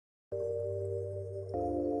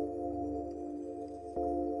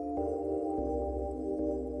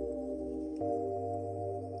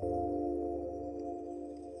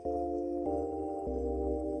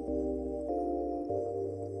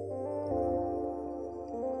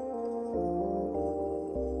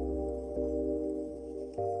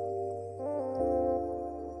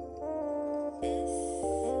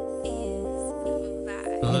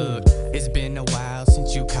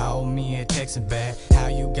texting back. How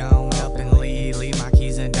you gone up and leave my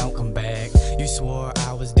keys and don't come back. You swore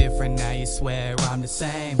I was different, now you swear I'm the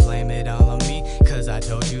same. Blame it all on me, cause I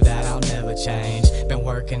told you that I'll never change. Been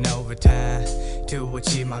working overtime to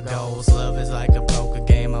achieve my goals. Love is like a poker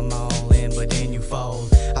game, I'm all in, but then you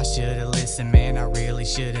fold. I should've listened, man, I really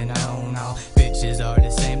should've known. All bitches are the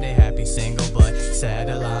same, they happy single but sad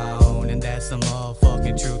alone. And that's the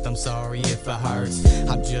motherfucking truth, I'm sorry if it hurts.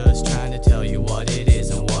 I'm just trying to tell you what it is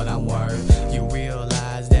and what I'm worth. You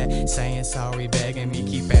realize that saying sorry, begging me,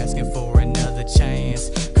 keep asking for another chance.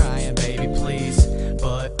 Crying, baby, please,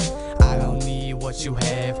 but I don't need what you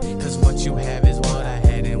have, cause what you have is what I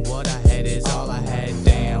had, and what I had is all I had.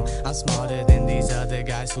 Damn, I'm smarter than these other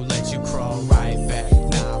guys who let you crawl right back.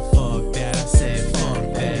 Nah, fuck that, I said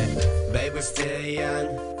fuck that. Baby, we're still young,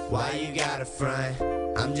 why you gotta front?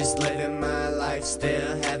 I'm just living my life,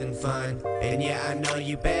 still having fun. And yeah, I know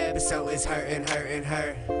you bad, but so is hurting.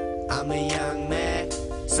 I'm a young man,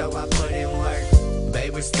 so I put in work.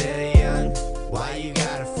 Baby, we're still young, why you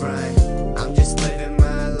gotta front? I'm just living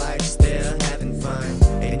my life, still having fun.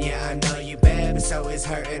 And yeah, I know you bad, but so is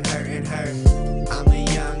hurting. I'm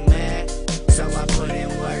a young man, so I put in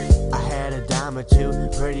work. I had a dime or two,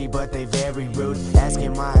 pretty but they very rude.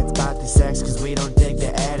 Asking why it's about the sex, cause we don't dig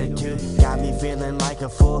the attitude. Got me feeling like a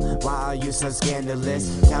fool, why are you so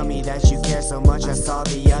scandalous? Tell me that you care so much, I saw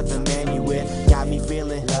the other man you with. Got me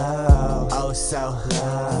feeling low, oh so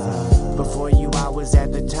low. Before you I was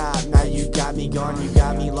at the top, now you got me gone. You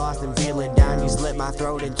got me lost and feeling down. You slit my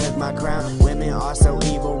throat and took my crown. Women are so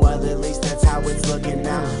evil, well at least that's how it's looking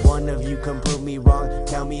now. One of you can prove me wrong,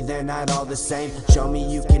 tell me they're not all the same. Show me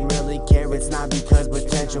you can really care, it's not because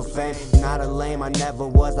potential fame. Not a lame, I never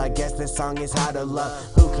was, I guess this song is how to love.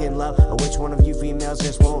 Who can love, or which one of you females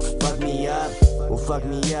just won't fuck me up? Well fuck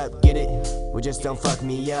me up, get it? Well just don't fuck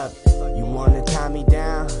me up. You wanna tie me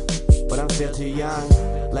down, but I'm still too young.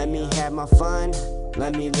 Let me have my fun,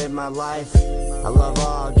 let me live my life. I love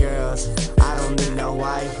all girls, I don't need no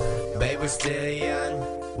wife. Babe, we're still young,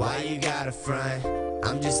 why you gotta front?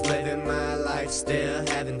 I'm just living my life, still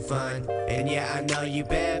having fun. And yeah, I know you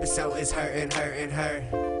bad, but so is hurting.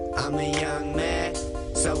 I'm a young man,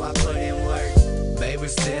 so I put in work. Babe, we're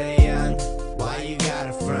still young, why you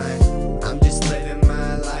gotta front? I'm just living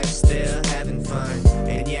my life, still having fun.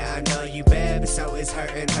 And yeah, I know you bad, but so is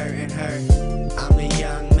hurting.